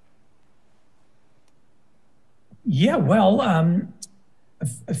 Yeah, well,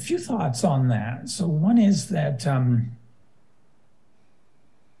 a few thoughts on that. So one is that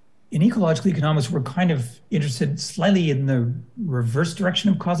in ecological economics, we're kind of interested slightly in the reverse direction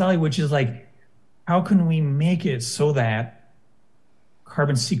of causality, which is like, how can we make it so that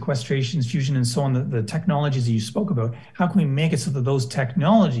carbon sequestration, fusion, and so on, the technologies that you spoke about, how can we make it so that those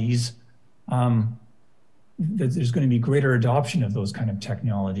technologies, that there's going to be greater adoption of those kind of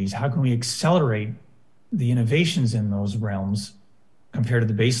technologies? How can we accelerate the innovations in those realms compared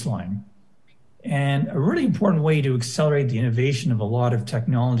to the baseline? And a really important way to accelerate the innovation of a lot of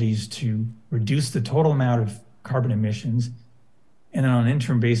technologies to reduce the total amount of carbon emissions, and then on an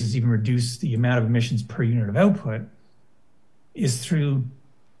interim basis, even reduce the amount of emissions per unit of output, is through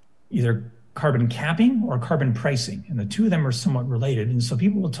either carbon capping or carbon pricing. And the two of them are somewhat related. And so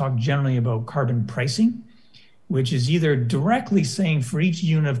people will talk generally about carbon pricing, which is either directly saying for each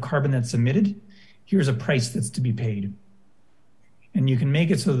unit of carbon that's emitted, here's a price that's to be paid. And you can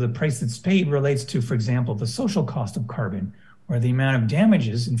make it so that the price that's paid relates to, for example, the social cost of carbon, or the amount of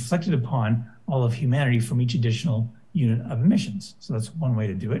damages inflicted upon all of humanity from each additional unit of emissions. So that's one way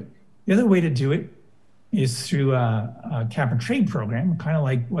to do it. The other way to do it is through a cap and trade program, kind of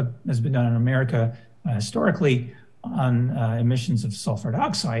like what has been done in America historically on emissions of sulfur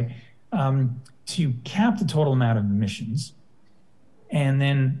dioxide, to cap the total amount of emissions, and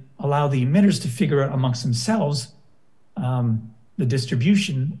then allow the emitters to figure out amongst themselves the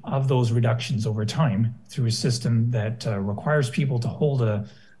distribution of those reductions over time through a system that requires people to hold a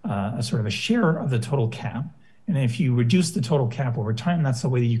sort of a share of the total cap. And if you reduce the total cap over time, that's the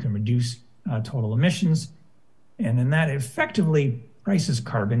way that you can reduce total emissions. And then that effectively prices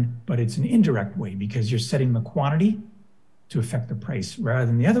carbon, but it's an indirect way because you're setting the quantity to affect the price rather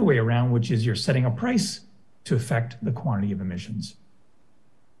than the other way around, which is you're setting a price to affect the quantity of emissions.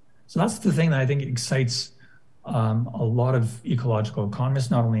 So that's the thing that I think excites a lot of ecological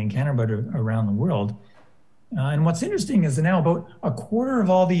economists, not only in Canada, but around the world. And what's interesting is that now about a quarter of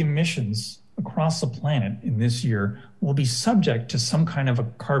all the emissions across the planet in this year will be subject to some kind of a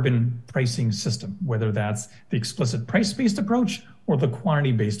carbon pricing system, whether that's the explicit price-based approach or the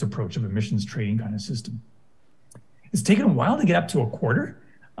quantity-based approach of emissions trading kind of system. It's taken a while to get up to a quarter,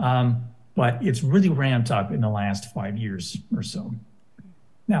 but it's really ramped up in the last 5 years or so.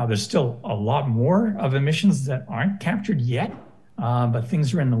 Now, there's still a lot more of emissions that aren't captured yet, but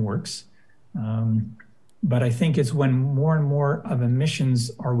things are in the works. But I think it's when more and more of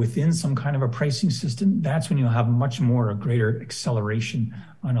emissions are within some kind of a pricing system, that's when you'll have much more, a greater acceleration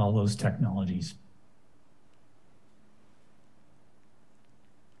on all those technologies.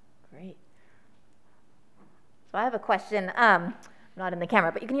 Great. So I have a question. Not in the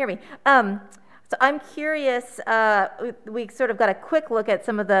camera, but you can hear me. So I'm curious, we sort of got a quick look at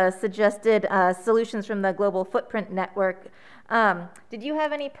some of the suggested solutions from the Global Footprint Network. Did you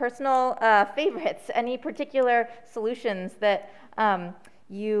have any personal favorites, any particular solutions that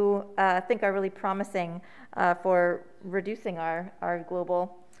you think are really promising for reducing our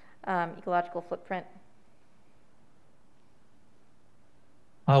global ecological footprint?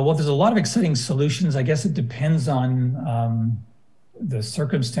 Well, there's a lot of exciting solutions. I guess it depends on the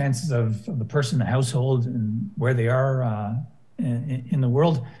circumstances of the person, the household, and where they are in the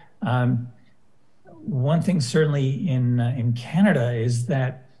world. One thing certainly in Canada is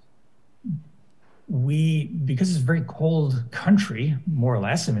that because it's a very cold country, more or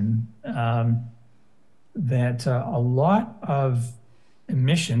less, I mean, that a lot of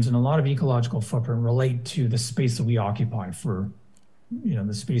emissions and a lot of ecological footprint relate to the space that we occupy for,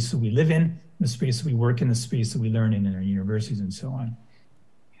 the space that we live in, the space that we work in, the space that we learn in our universities and so on.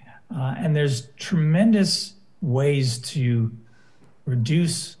 And there's tremendous ways to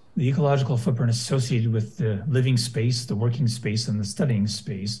reduce the ecological footprint associated with the living space, the working space, and the studying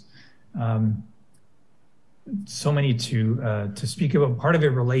space. So many to speak about. Part of it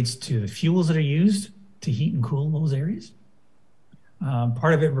relates to the fuels that are used to heat and cool those areas.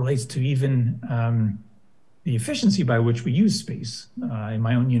 Part of it relates to even the efficiency by which we use space. In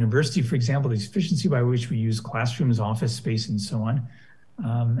my own university, for example, the efficiency by which we use classrooms, office space, and so on.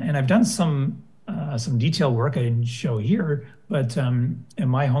 And I've done some detailed work I didn't show here, but in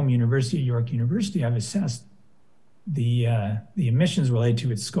my home university, at York University, I've assessed the emissions related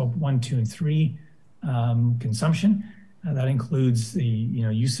to its scope 1, 2, and 3 consumption. That includes the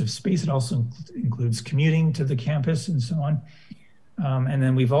use of space. It also includes commuting to the campus and so on. And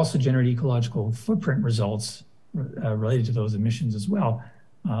then we've also generated ecological footprint results related to those emissions as well.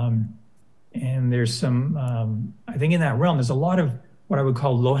 And there's some, I think in that realm, there's a lot of what I would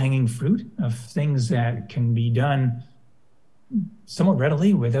call low-hanging fruit of things that can be done somewhat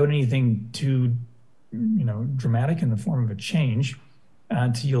readily without anything too, dramatic in the form of a change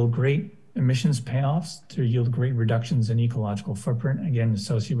to yield great emissions payoffs, to yield great reductions in ecological footprint, again,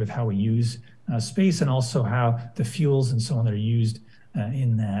 associated with how we use space and also how the fuels and so on that are used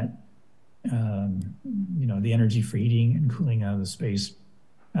in that, the energy for heating and cooling out of the space.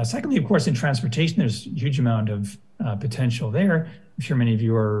 Secondly, of course, in transportation, there's a huge amount of potential there. I'm sure many of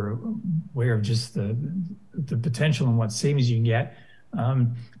you are aware of just the potential and what savings you can get. But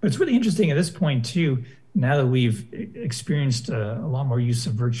it's really interesting at this point, too, now that we've experienced a lot more use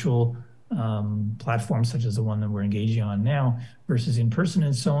of virtual platforms, such as the one that we're engaging on now, versus in person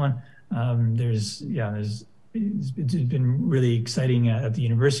and so on. It's been really exciting at the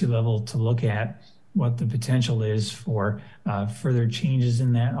university level to look at what the potential is for further changes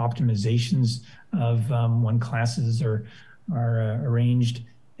in that, optimizations of when classes are arranged,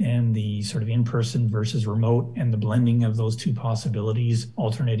 and the sort of in-person versus remote, and the blending of those two possibilities,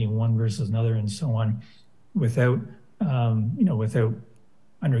 alternating one versus another, and so on, without without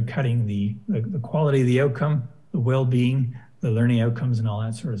undercutting the quality of the outcome, the well-being, the learning outcomes, and all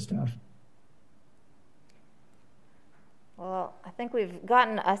that sort of stuff. Well, I think we've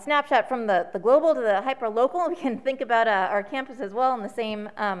gotten a snapshot from the global to the hyper-local. We can think about our campus as well in the same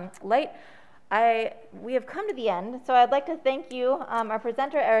light. We have come to the end, so I'd like to thank you, our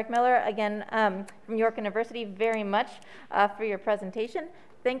presenter, Eric Miller, again from York University, very much for your presentation.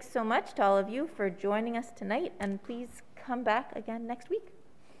 Thanks so much to all of you for joining us tonight, and please come back again next week.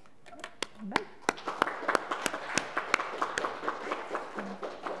 Bye.